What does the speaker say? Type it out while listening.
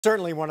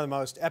Certainly one of the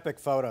most epic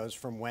photos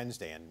from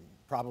Wednesday, and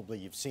probably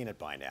you've seen it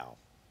by now.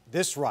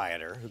 This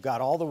rioter, who got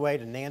all the way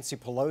to Nancy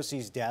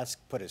Pelosi's desk,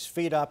 put his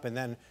feet up, and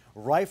then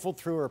rifled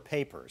through her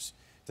papers.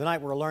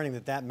 Tonight, we're learning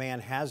that that man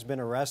has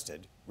been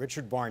arrested.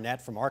 Richard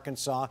Barnett from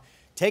Arkansas,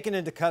 taken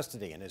into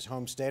custody in his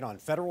home state on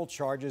federal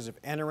charges of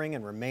entering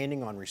and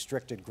remaining on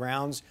restricted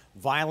grounds,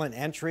 violent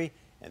entry,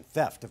 and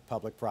theft of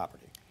public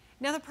property.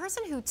 Now, the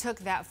person who took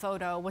that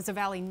photo was a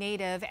Valley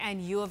native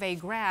and U of A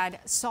grad,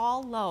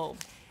 Saul Loeb.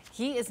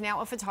 He is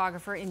now a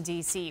photographer in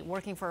D.C.,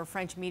 working for a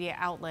French media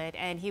outlet,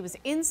 and he was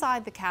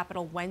inside the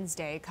Capitol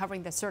Wednesday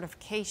covering the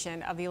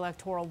certification of the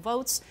electoral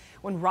votes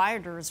when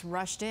rioters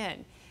rushed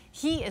in.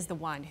 He is the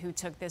one who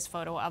took this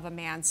photo of a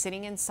man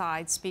sitting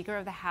inside Speaker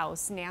of the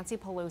House Nancy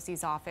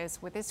Pelosi's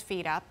office with his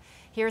feet up.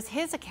 Here's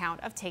his account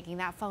of taking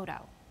that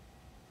photo.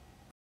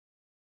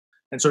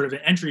 And sort of an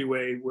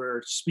entryway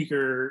where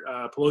Speaker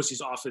Pelosi's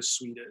office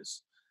suite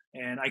is.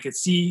 And I could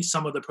see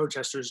some of the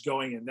protesters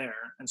going in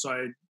there. And so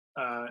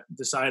I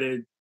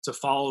decided to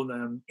follow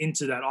them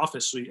into that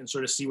office suite and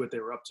sort of see what they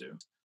were up to.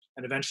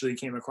 And eventually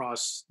came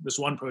across this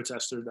one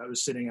protester that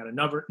was sitting at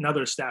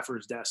another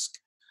staffer's desk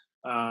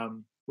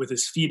with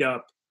his feet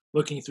up,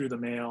 looking through the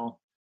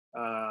mail,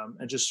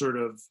 and just sort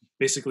of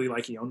basically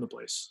like he owned the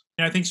place.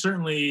 And I think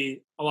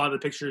certainly a lot of the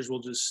pictures will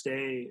just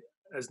stay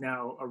as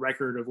now a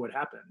record of what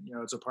happened. You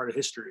know, it's a part of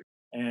history.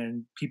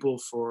 And people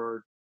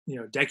for,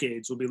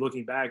 decades will be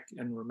looking back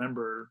and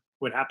remember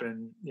what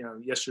happened,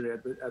 yesterday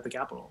at the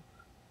Capitol.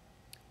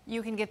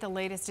 You can get the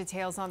latest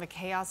details on the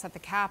chaos at the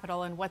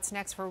Capitol and what's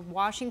next for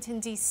Washington,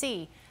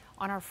 D.C.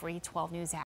 on our free 12 News app.